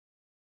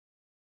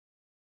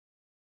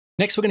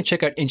Next, we're going to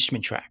check out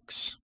instrument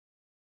tracks.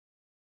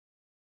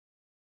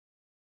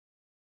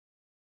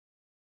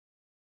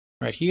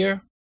 Right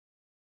here,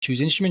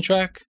 choose instrument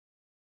track.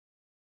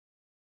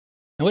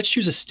 Now let's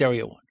choose a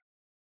stereo one.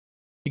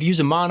 You can use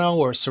a mono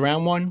or a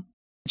surround one.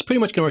 It's pretty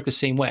much going to work the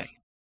same way.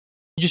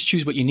 You just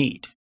choose what you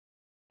need.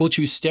 We'll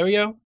choose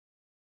stereo.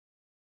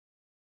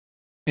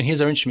 And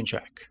here's our instrument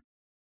track.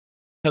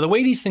 Now the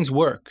way these things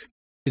work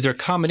is they're a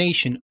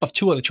combination of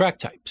two other track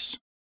types,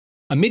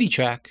 a MIDI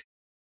track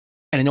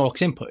and an aux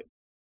input.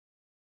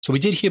 So we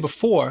did here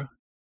before,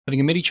 having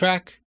a MIDI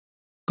track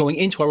going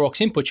into our aux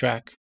input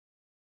track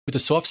with the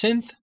soft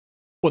synth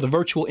or the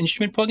virtual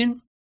instrument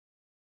plugin.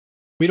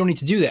 We don't need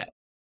to do that.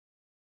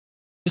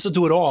 This will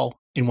do it all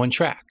in one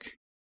track.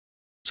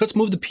 So let's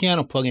move the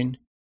piano plugin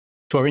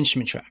to our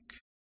instrument track.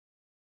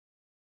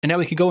 And now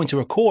we can go into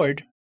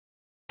record,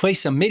 play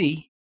some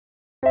MIDI,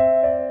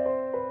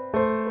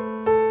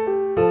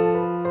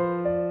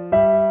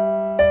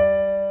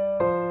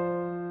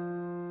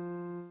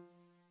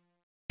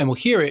 and we'll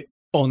hear it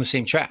all in the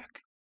same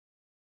track.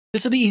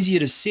 This will be easier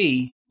to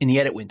see in the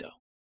edit window.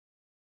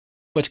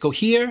 Let's go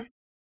here,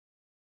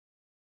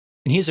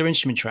 and here's our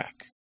instrument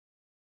track.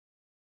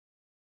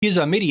 Here's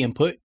our MIDI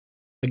input.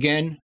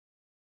 Again,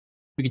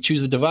 we can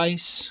choose the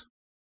device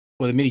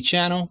or the MIDI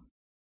channel,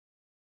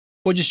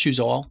 or just choose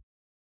all.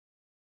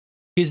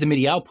 Here's the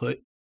MIDI output,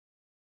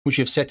 which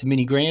we have set to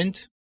Mini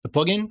Grand, the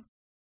plugin.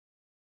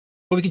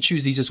 Or we can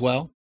choose these as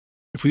well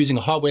if we're using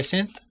a hardware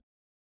synth.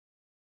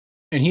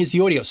 And here's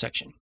the audio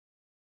section.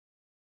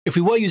 If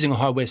we were using a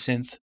hardware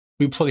synth,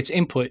 we would plug its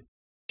input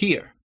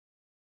here.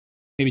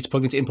 Maybe it's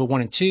plugged into input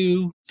 1 and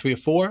 2, 3 or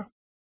 4.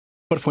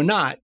 But if we're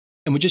not,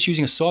 and we're just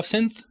using a soft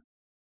synth,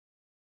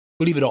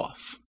 we'll leave it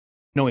off.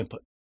 No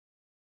input.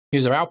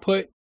 Here's our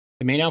output,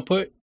 the main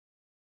output.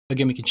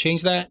 Again, we can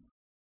change that.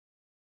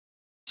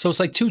 So it's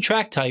like two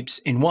track types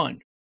in one.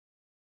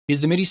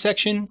 Here's the MIDI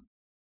section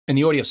and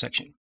the audio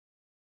section.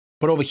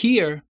 But over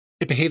here,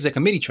 it behaves like a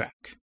MIDI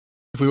track.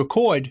 If we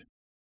record,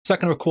 it's not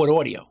going to record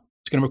audio.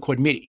 It's going to record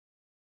MIDI.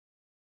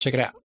 Check it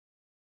out.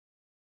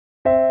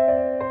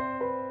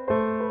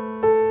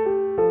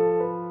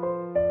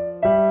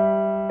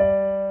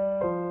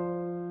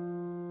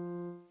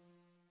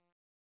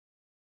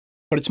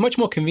 But it's much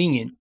more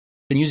convenient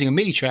than using a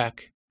MIDI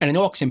track and an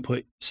aux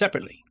input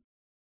separately.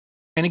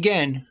 And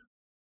again,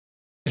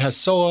 it has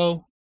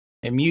solo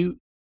and mute,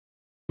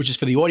 which is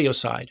for the audio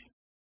side,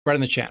 right on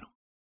the channel.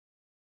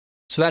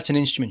 So that's an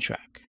instrument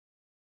track.